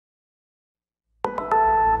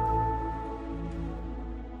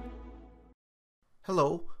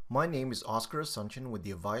Hello, my name is Oscar Asuncion with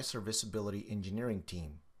the Avaya Serviceability Engineering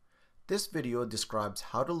team. This video describes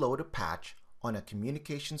how to load a patch on a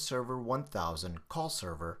Communication Server 1000 call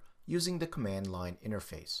server using the command line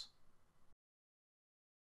interface.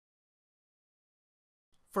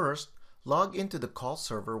 First, log into the call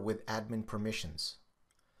server with admin permissions.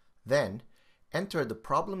 Then, enter the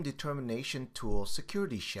Problem Determination Tool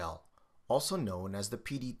Security Shell, also known as the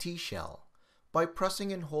PDT shell, by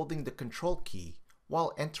pressing and holding the Control key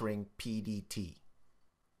while entering PDT.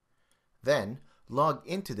 Then, log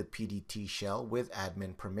into the PDT shell with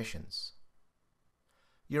admin permissions.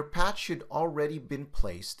 Your patch should already been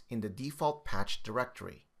placed in the default patch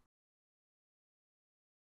directory.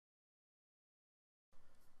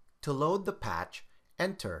 To load the patch,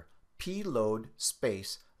 enter pload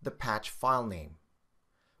space the patch file name.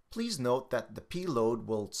 Please note that the pload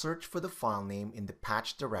will search for the file name in the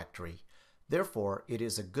patch directory. Therefore, it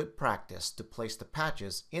is a good practice to place the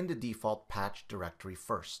patches in the default patch directory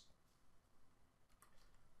first.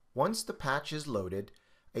 Once the patch is loaded,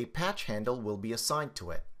 a patch handle will be assigned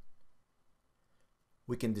to it.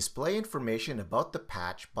 We can display information about the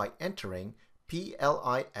patch by entering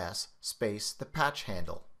PLIS space the patch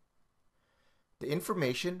handle. The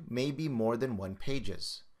information may be more than one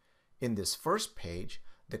pages. In this first page,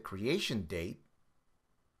 the creation date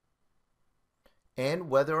and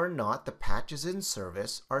whether or not the patch is in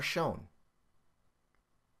service are shown.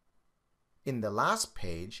 In the last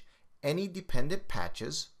page, any dependent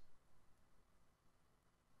patches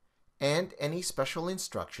and any special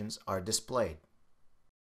instructions are displayed.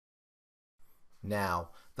 Now,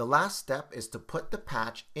 the last step is to put the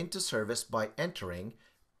patch into service by entering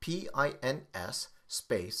PINS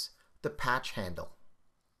space the patch handle.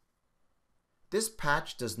 This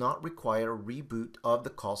patch does not require a reboot of the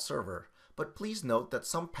call server, but please note that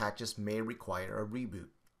some patches may require a reboot.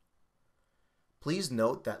 Please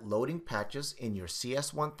note that loading patches in your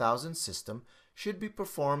CS1000 system should be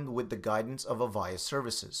performed with the guidance of Avaya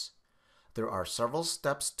services. There are several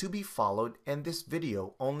steps to be followed, and this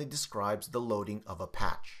video only describes the loading of a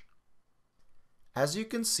patch. As you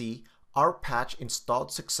can see, our patch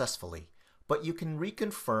installed successfully, but you can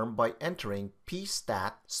reconfirm by entering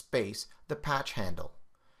pstat space the patch handle.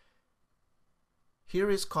 Here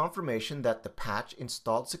is confirmation that the patch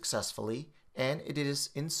installed successfully and it is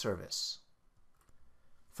in service.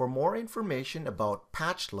 For more information about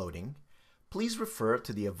patch loading, please refer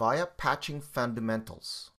to the Avaya Patching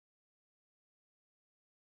Fundamentals.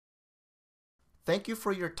 Thank you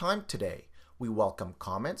for your time today. We welcome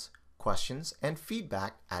comments, questions, and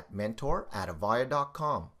feedback at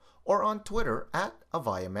mentor@avaya.com or on Twitter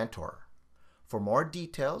 @AvayaMentor. For more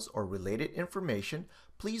details or related information,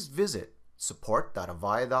 please visit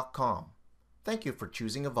support.avaya.com. Thank you for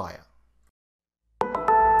choosing Avaya.